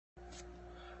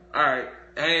Alright,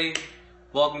 hey,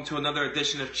 welcome to another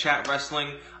edition of Chat Wrestling.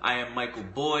 I am Michael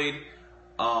Boyd.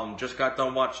 Just got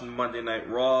done watching Monday Night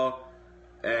Raw,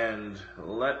 and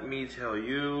let me tell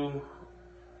you,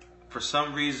 for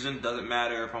some reason, doesn't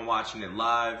matter if I'm watching it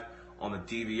live on the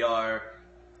DVR,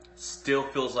 still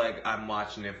feels like I'm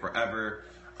watching it forever.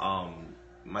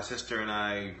 My sister and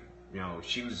I,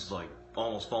 she was like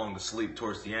almost falling asleep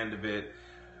towards the end of it.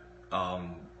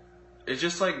 It's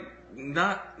just like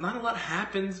not a lot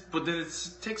happens, but then it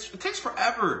takes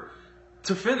forever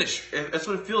to finish. That's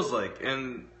what it feels like,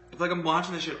 and it's like I'm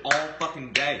watching this shit all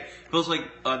fucking day. It feels like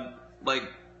a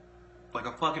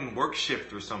fucking work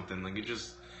shift or something. Like it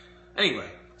just. Anyway,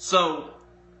 so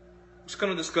I'm just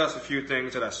gonna discuss a few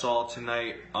things that I saw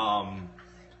tonight.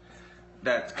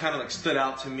 That kind of like stood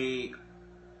out to me.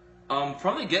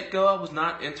 From the get-go, I was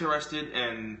not interested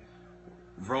in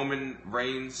Roman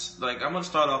Reigns. Like, I'm gonna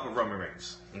start off with Roman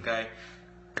Reigns, okay?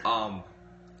 I'm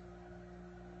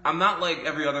not like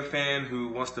every other fan who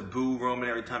wants to boo Roman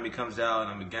every time he comes out,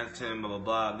 and I'm against him, blah, blah,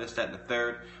 blah, this, that, and the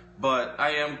third. But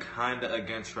I am kind of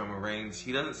against Roman Reigns.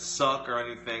 He doesn't suck or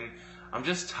anything. I'm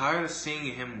just tired of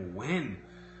seeing him win.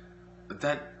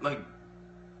 And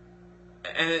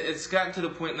it's gotten to the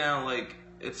point now, like,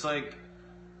 it's like,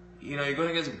 you're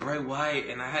going against Bray Wyatt,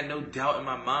 and I had no doubt in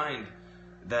my mind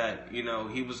that,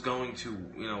 he was going to,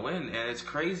 win. And it's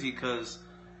crazy because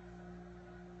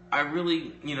I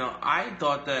really, I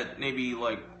thought that maybe,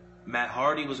 like, Matt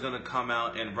Hardy was going to come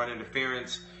out and run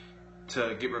interference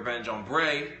to get revenge on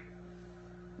Bray.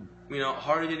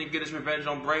 Hardy didn't get his revenge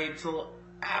on Bray until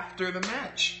after the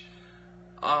match.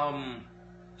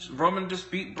 Roman just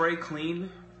beat Bray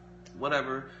clean.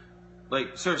 Whatever.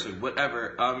 Like, seriously,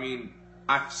 whatever. I mean,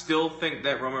 I still think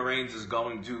that Roman Reigns is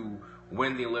going to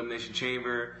win the Elimination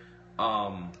Chamber.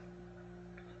 The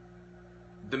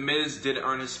Miz did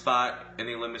earn his spot in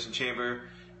the Elimination Chamber.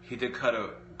 He did cut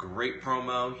a great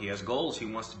promo. He has goals. He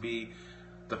wants to be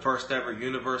the first ever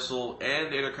Universal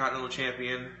and Intercontinental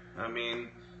Champion. I mean,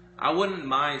 I wouldn't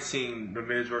mind seeing The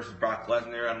Miz versus Brock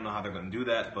Lesnar. I don't know how they're going to do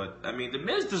that, but I mean, The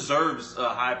Miz deserves a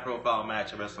high-profile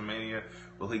match at WrestleMania.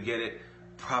 Will he get it?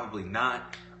 Probably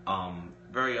not.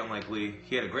 Very unlikely.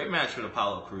 He had a great match with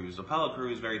Apollo Crews. Apollo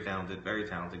Crews, very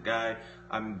talented guy.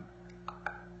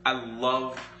 I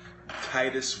love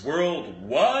Titus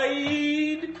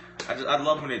Worldwide. I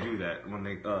love when they do that, when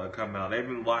they come out. I've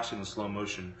been watching the slow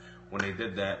motion when they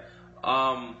did that.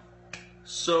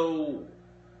 So,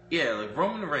 yeah, like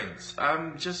Roman Reigns.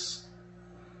 I'm just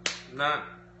not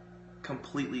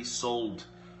completely sold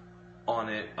on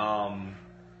it.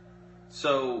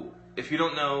 So, if you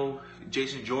don't know,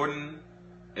 Jason Jordan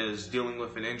is dealing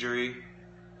with an injury,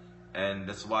 and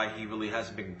that's why he really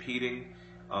hasn't been competing.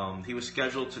 He was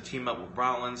scheduled to team up with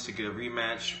Rollins to get a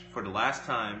rematch for the last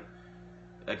time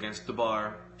against The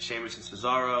Bar, Sheamus and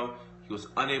Cesaro. He was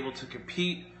unable to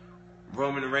compete.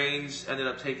 Roman Reigns ended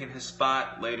up taking his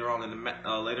spot later on in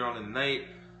the night.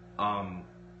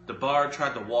 The Bar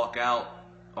tried to walk out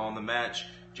on the match.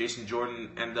 Jason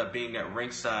Jordan ended up being at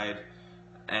ringside,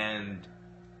 and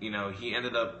he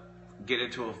ended up getting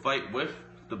into a fight with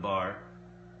The Bar,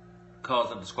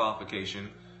 caused a disqualification,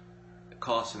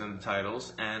 costing them the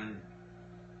titles, and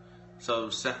so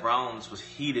Seth Rollins was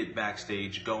heated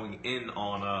backstage, going in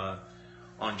on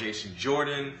Jason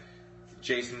Jordan.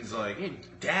 Jason's like, "Hey,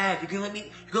 Dad, you gonna let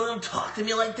him talk to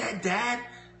me like that, Dad?"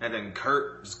 And then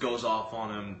Kurt just goes off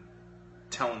on him,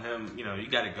 telling him, you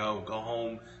gotta go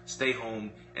home, stay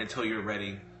home until you're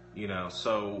ready.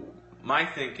 So my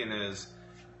thinking is,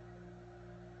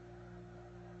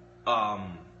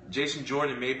 Jason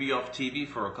Jordan may be off TV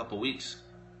for a couple weeks,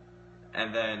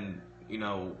 and then,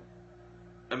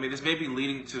 this may be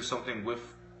leading to something with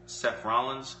Seth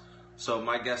Rollins. So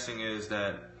my guessing is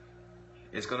that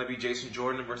it's going to be Jason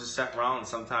Jordan versus Seth Rollins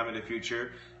sometime in the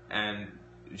future, and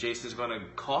Jason's going to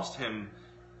cost him,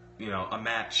 a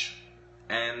match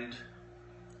and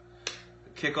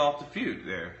kick off the feud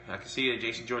there. I can see a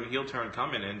Jason Jordan heel turn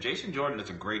coming, and Jason Jordan does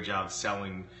a great job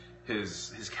selling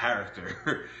his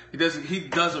character. he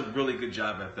does a really good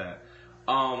job at that.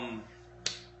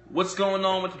 What's going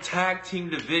on with the tag team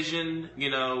division?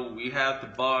 We have The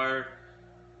Bar,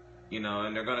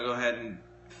 and they're gonna go ahead and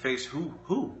face who?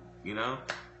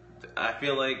 I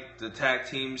feel like the tag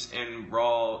teams in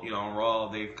Raw, on Raw,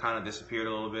 they've kind of disappeared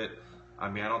a little bit. I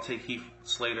mean, I don't take Heath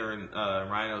Slater and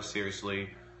Rhino seriously.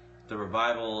 The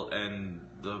Revival and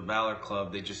the Valor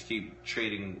Club, they just keep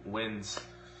trading wins.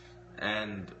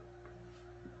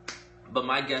 But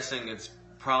my guessing, it's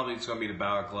going to be the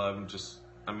Balor Club.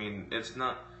 It's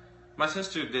not. My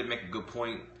sister did make a good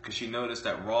point, because she noticed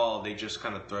that Raw, they just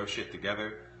kind of throw shit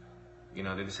together. You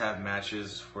know, they just have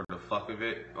matches for the fuck of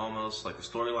it, almost. Like, the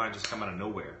storyline just come out of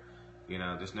nowhere. You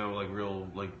know, there's no, like, real,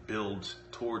 like, build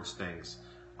towards things.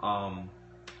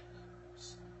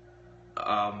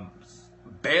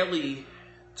 Bayley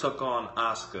took on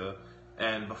Asuka,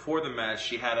 and before the match,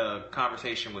 she had a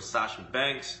conversation with Sasha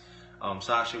Banks.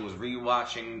 Sasha was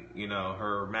rewatching, you know,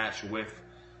 her match with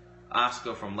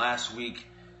Asuka from last week.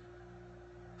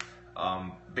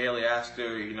 Bayley asked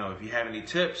her, you know, if you have any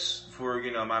tips for,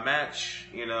 you know, my match,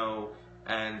 you know,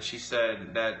 and she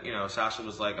said that, you know, Sasha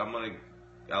was like,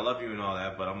 I love you and all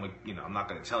that, but I'm not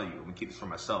gonna tell you. I'm gonna keep this for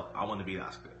myself. I want to beat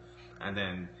Asuka. And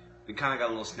then they kind of got a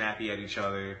little snappy at each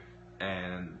other,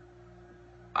 and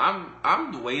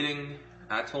I'm waiting.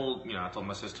 I told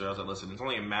my sister, I was like, listen, it's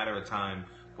only a matter of time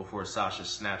before Sasha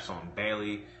snaps on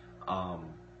Bayley.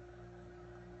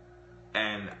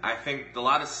 And I think a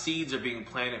lot of seeds are being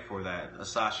planted for that, a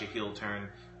Sasha heel turn,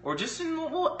 or just a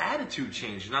little attitude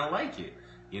change, and I like it,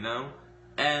 you know?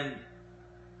 And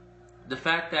the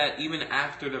fact that even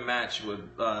after the match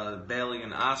with Bayley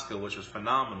and Asuka, which was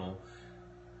phenomenal,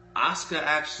 Asuka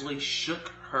actually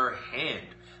shook her hand.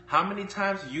 How many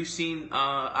times have you seen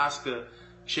Asuka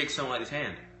shake somebody's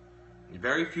hand?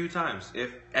 Very few times,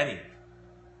 if any.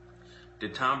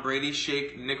 Did Tom Brady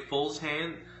shake Nick Foles'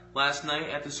 hand last night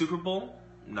at the Super Bowl?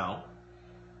 No,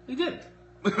 he didn't.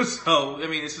 So, I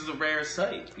mean, this is a rare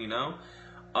sight, you know?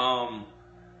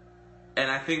 And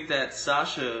I think that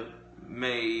Sasha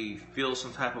may feel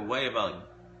some type of way about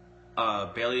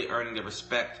Bayley earning the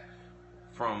respect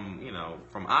from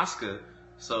Asuka.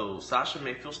 So Sasha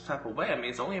may feel some type of way. I mean,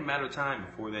 it's only a matter of time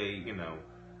before they, you know,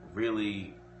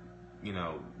 really, you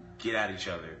know, get at each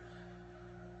other.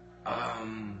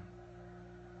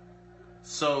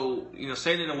 So, you know,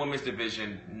 staying in the women's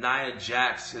division, Nia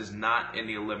Jax is not in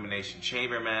the Elimination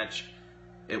Chamber match.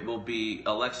 It will be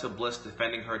Alexa Bliss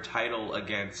defending her title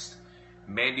against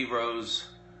Mandy Rose,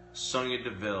 Sonya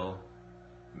Deville,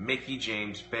 Mickie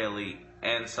James, Bayley,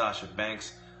 and Sasha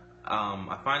Banks.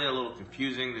 I find it a little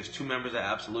confusing. There's 2 members of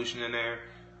Absolution in there.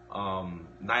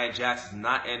 Nia Jax is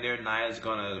not in there. Nia is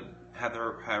gonna have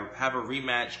a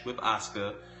rematch with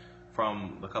Asuka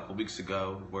from a couple weeks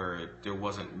ago, where there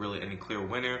wasn't really any clear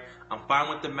winner. I'm fine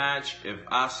with the match. If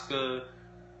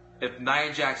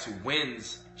Nia Jax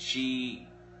wins, she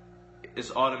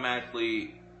is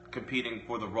automatically competing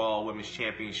for the Raw Women's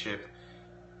Championship.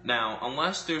 Now,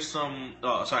 unless there's at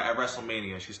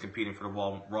WrestleMania, she's competing for the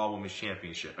Raw Women's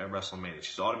Championship at WrestleMania.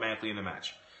 She's automatically in the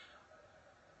match.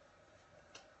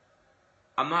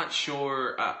 I'm not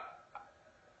sure.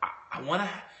 I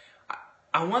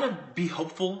wanna be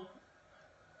hopeful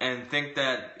and think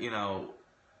that, you know,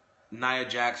 Nia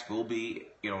Jax will be,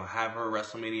 you know, have her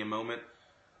WrestleMania moment,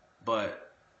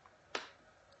 but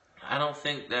I don't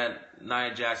think that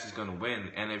Nia Jax is gonna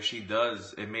win. And if she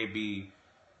does, it may be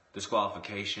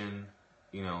disqualification,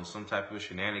 you know, some type of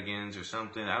shenanigans or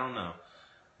something. I don't know.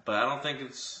 But I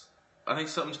think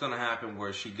something's going to happen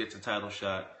where she gets a title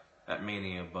shot at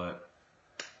Mania, but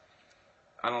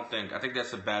I think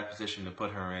that's a bad position to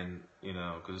put her in, you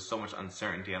know, because there's so much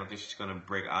uncertainty. I don't think she's going to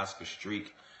break Asuka's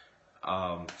streak.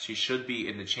 She should be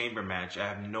in the chamber match. I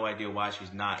have no idea why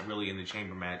she's not really in the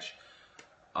chamber match.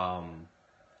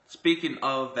 Speaking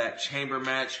of that chamber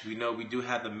match, we know we do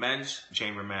have the men's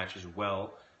chamber match as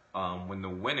well. When the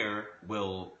winner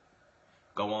will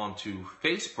go on to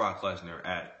face Brock Lesnar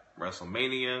at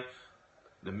WrestleMania.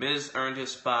 The Miz earned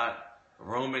his spot.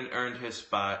 Roman earned his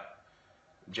spot.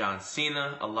 John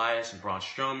Cena, Elias, and Braun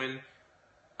Strowman.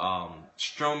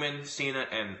 Strowman, Cena,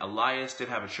 and Elias did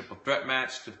have a triple threat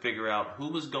match to figure out who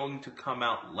was going to come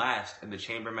out last in the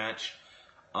chamber match.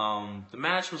 The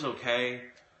match was okay.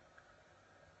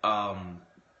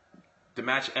 The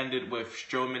match ended with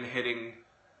Strowman hitting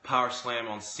Power Slam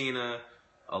on Cena.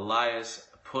 Elias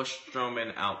pushed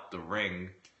Strowman out the ring,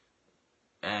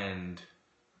 and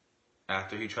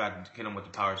after he tried to hit him with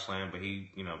the Power Slam, but he,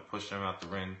 you know, pushed him out the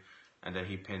ring, and then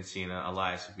he pinned Cena.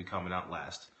 Elias would be coming out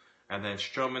last. And then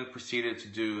Strowman proceeded to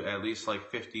do at least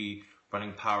like 50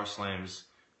 running Power Slams.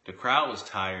 The crowd was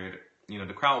tired. You know,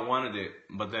 the crowd wanted it,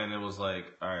 but then it was like,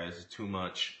 all right, this is too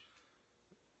much,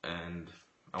 and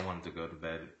I wanted to go to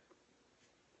bed,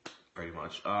 pretty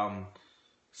much.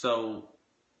 So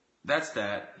that's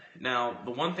that. Now,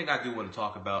 the one thing I do want to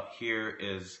talk about here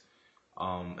is,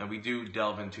 and we do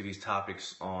delve into these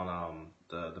topics on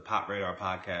the Pop Radar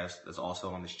podcast that's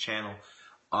also on this channel.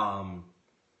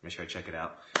 Make sure I check it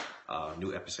out.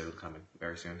 New episode coming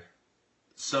very soon.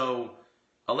 So,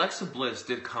 Alexa Bliss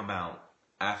did come out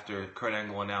after Kurt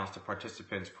Angle announced the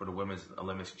participants for the Women's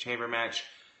Elimination Chamber match,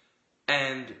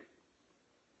 and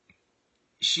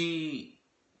she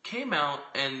came out,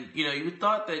 and you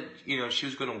thought that she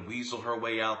was gonna weasel her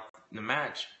way out in the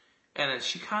match, and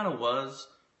she kind of was,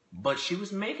 but she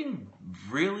was making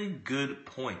really good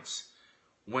points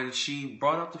when she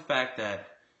brought up the fact that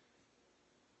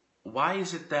why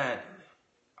is it that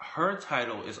her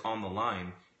title is on the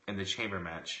line in the chamber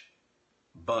match,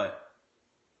 but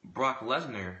Brock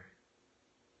Lesnar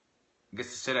gets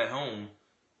to sit at home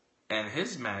and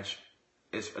his match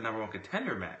is a number one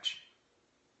contender match.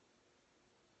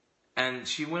 And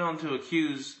she went on to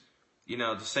accuse,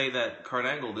 to say that Kurt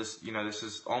Angle, this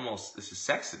is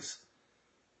sexist.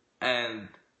 And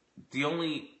the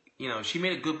only, she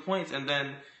made a good point, and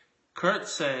then Kurt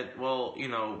said, well,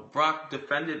 Brock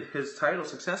defended his title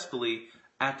successfully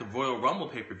at the Royal Rumble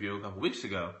pay-per-view a couple weeks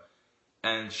ago,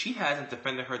 and she hasn't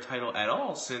defended her title at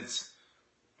all since,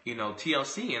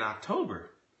 TLC in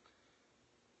October.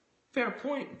 Fair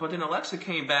point, but then Alexa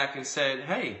came back and said,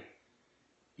 hey,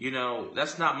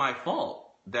 that's not my fault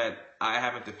that I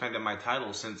haven't defended my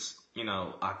title since,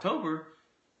 October,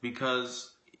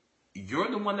 because you're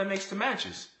the one that makes the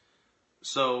matches.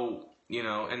 So,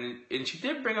 and she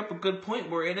did bring up a good point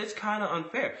where it is kind of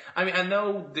unfair. I mean, I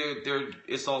know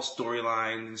it's all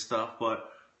storylines and stuff,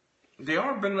 but they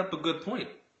are bringing up a good point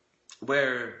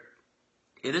where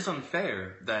it is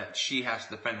unfair that she has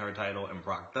to defend her title and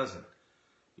Brock doesn't.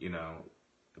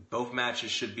 Both matches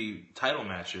should be title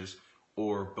matches,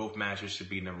 or both matches should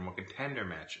be number one contender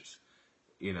matches.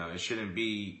 It shouldn't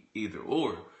be either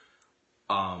or.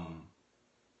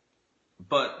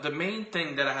 But the main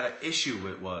thing that I had an issue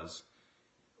with was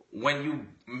when you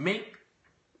make,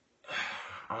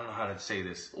 I don't know how to say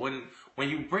this, when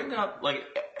you bring up, like,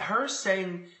 her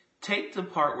saying, take the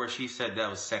part where she said that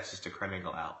was sexist to Kurt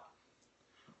Angle out.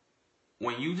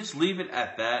 When you just leave it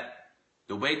at that,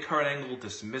 the way Kurt Angle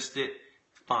dismissed it,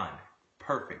 fine,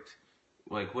 perfect.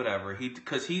 Like, whatever.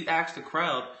 Because he asked the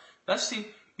crowd, let's see,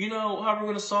 how we're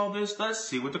going to solve this? Let's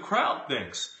see what the crowd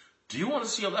thinks. Do you want to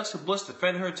see Alexa Bliss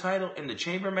defend her title in the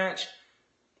chamber match?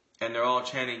 And they're all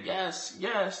chanting, yes,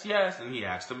 yes, yes. And he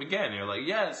asked them again. They're like,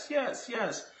 yes, yes,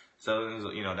 yes.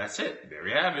 So, that's it. There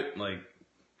we have it. Like,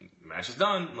 match is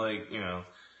done. Like,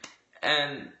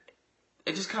 and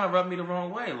it just kind of rubbed me the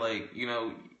wrong way. Like,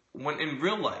 when in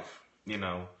real life,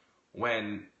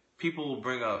 when people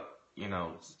bring up,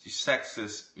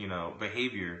 sexist,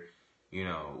 behavior,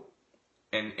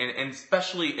 and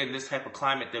especially in this type of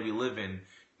climate that we live in,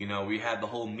 we had the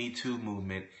whole Me Too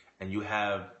movement, and you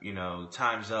have,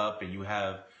 Time's Up, and you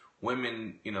have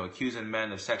women, accusing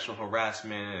men of sexual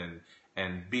harassment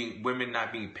and women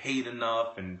not being paid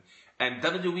enough, and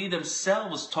WWE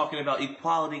themselves talking about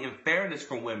equality and fairness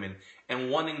for women and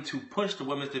wanting to push the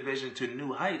women's division to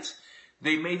new heights.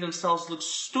 They made themselves look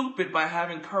stupid by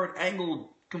having Kurt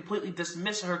Angle completely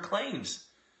dismiss her claims.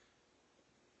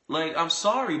 Like, I'm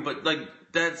sorry, but, like,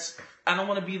 I don't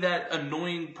want to be that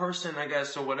annoying person, I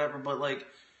guess, or whatever, but, like,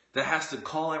 that has to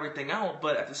call everything out.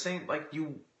 But at the same, like,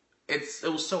 it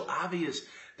was so obvious.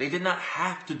 They did not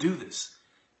have to do this.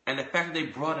 And the fact that they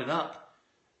brought it up,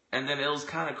 and then it was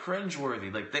kind of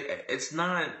cringeworthy. Like,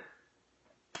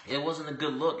 it wasn't a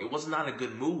good look. It was not a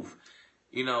good move.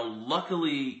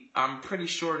 Luckily, I'm pretty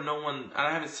sure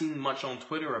I haven't seen much on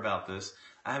Twitter about this.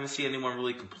 I haven't seen anyone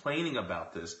really complaining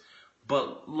about this.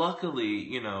 But luckily,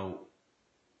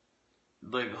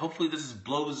 like, hopefully this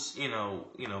blows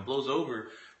over.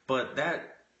 But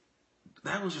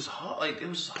that was just hard. Like, it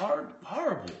was just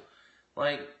horrible.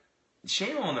 Like,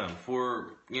 shame on them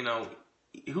for,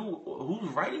 who's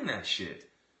writing that shit?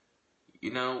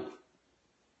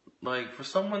 Like, for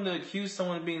someone to accuse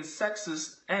someone of being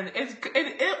sexist, and it kind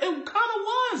of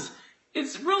was.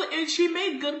 It's really, and she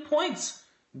made good points,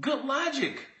 good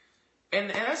logic,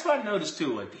 and that's what I noticed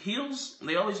too. Like, heels,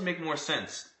 they always make more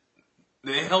sense.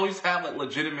 They always have, like,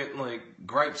 legitimate, like,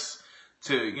 gripes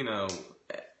to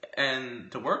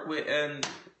and to work with, and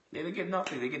they get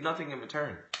nothing. They get nothing in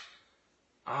return.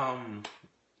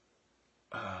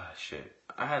 Shit.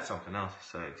 I had something else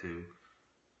to say too.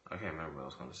 I can't remember what I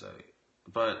was going to say.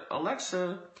 But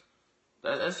Alexa,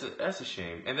 that's a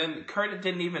shame. And then Kurt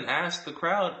didn't even ask the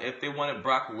crowd if they wanted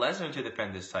Brock Lesnar to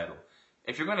defend his title.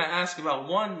 If you're going to ask about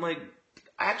one, like,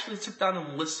 actually sit down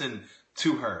and listen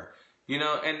to her.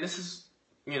 And this is,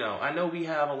 I know we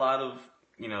have a lot of,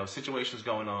 situations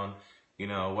going on,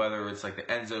 whether it's like the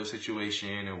Enzo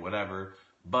situation or whatever.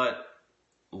 But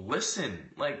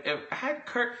listen, like, if I had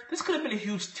Kurt, this could have been a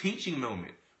huge teaching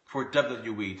moment for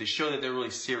WWE to show that they're really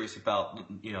serious about,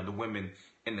 the women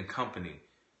in the company.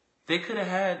 They could have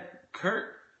had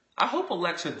Kurt. I hope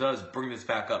Alexa does bring this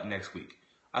back up next week.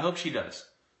 I hope she does.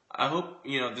 I hope,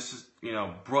 this is,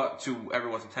 brought to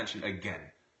everyone's attention again.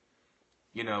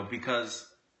 Because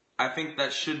I think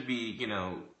that should be,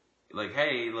 like,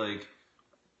 hey, like,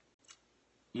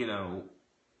 you know,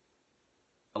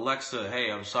 Alexa,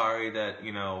 hey, I'm sorry that,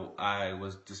 I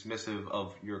was dismissive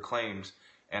of your claims,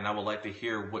 and I would like to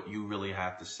hear what you really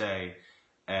have to say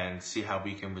and see how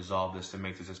we can resolve this to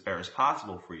make this as fair as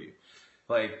possible for you.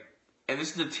 Like, and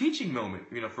this is a teaching moment,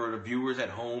 for the viewers at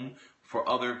home, for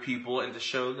other people, and to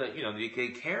show that, they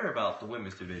care about the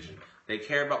women's division. They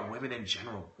care about women in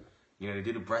general. They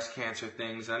do the breast cancer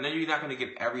things. And I know you're not going to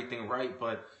get everything right,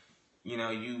 but,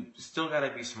 you still got to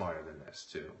be smarter than this,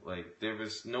 too. Like, there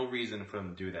was no reason for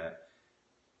them to do that.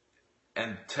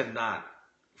 And to not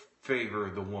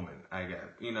favor the woman, I guess,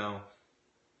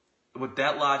 With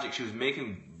that logic, she was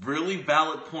making really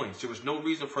valid points. There was no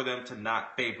reason for them to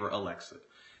not favor Alexa.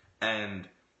 And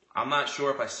I'm not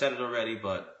sure if I said it already,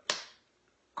 but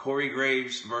Corey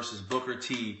Graves versus Booker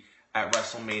T at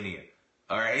WrestleMania.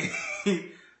 All right?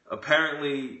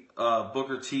 Apparently,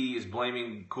 Booker T is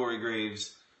blaming Corey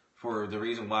Graves for the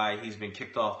reason why he's been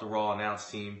kicked off the Raw announce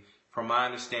team. From my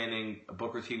understanding,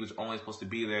 Booker T was only supposed to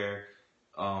be there.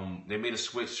 They made a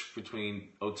switch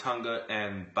between Otunga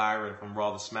and Byron from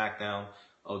Raw to SmackDown.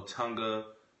 Otunga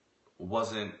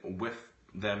wasn't with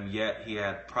them yet. He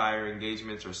had prior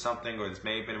engagements or something, or this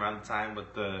may have been around the time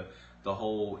with the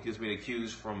whole, he was being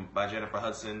accused by Jennifer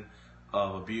Hudson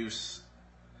of abuse.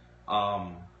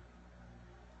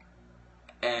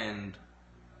 And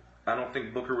I don't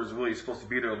think Booker was really supposed to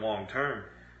be there long term.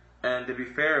 And to be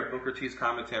fair, Booker T's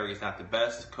commentary is not the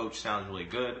best. Coach sounds really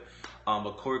good.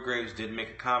 But Corey Graves did make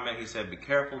a comment. He said, "Be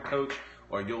careful, Coach,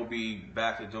 or you'll be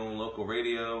back to doing local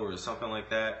radio," or something like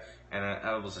that. And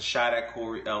it was a shot at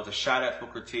Corey. It was a shot at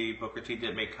Booker T. Booker T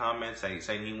did make comments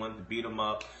saying he wanted to beat him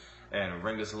up and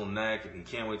wring his little neck, and he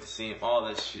can't wait to see him. All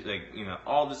this shit,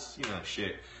 all this,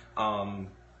 shit.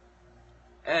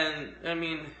 And I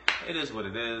mean, it is what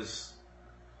it is.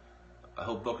 I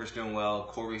hope Booker's doing well.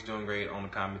 Corey's doing great on the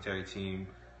commentary team.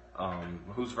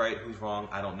 Who's right, who's wrong,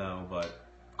 I don't know, but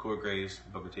Corey Graves,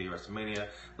 Booker T, WrestleMania.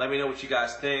 Let me know what you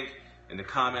guys think in the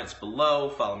comments below.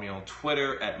 Follow me on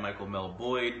Twitter at Michael Mel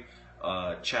Boyd.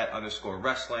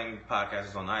 Chat_wrestling. Podcast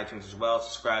is on iTunes as well.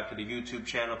 Subscribe to the YouTube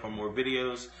channel for more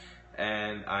videos.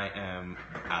 And I am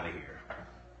out of here.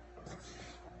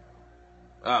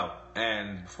 Oh,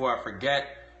 and before I forget,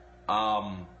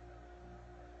 have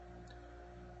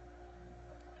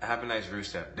a nice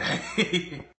Rusev Day.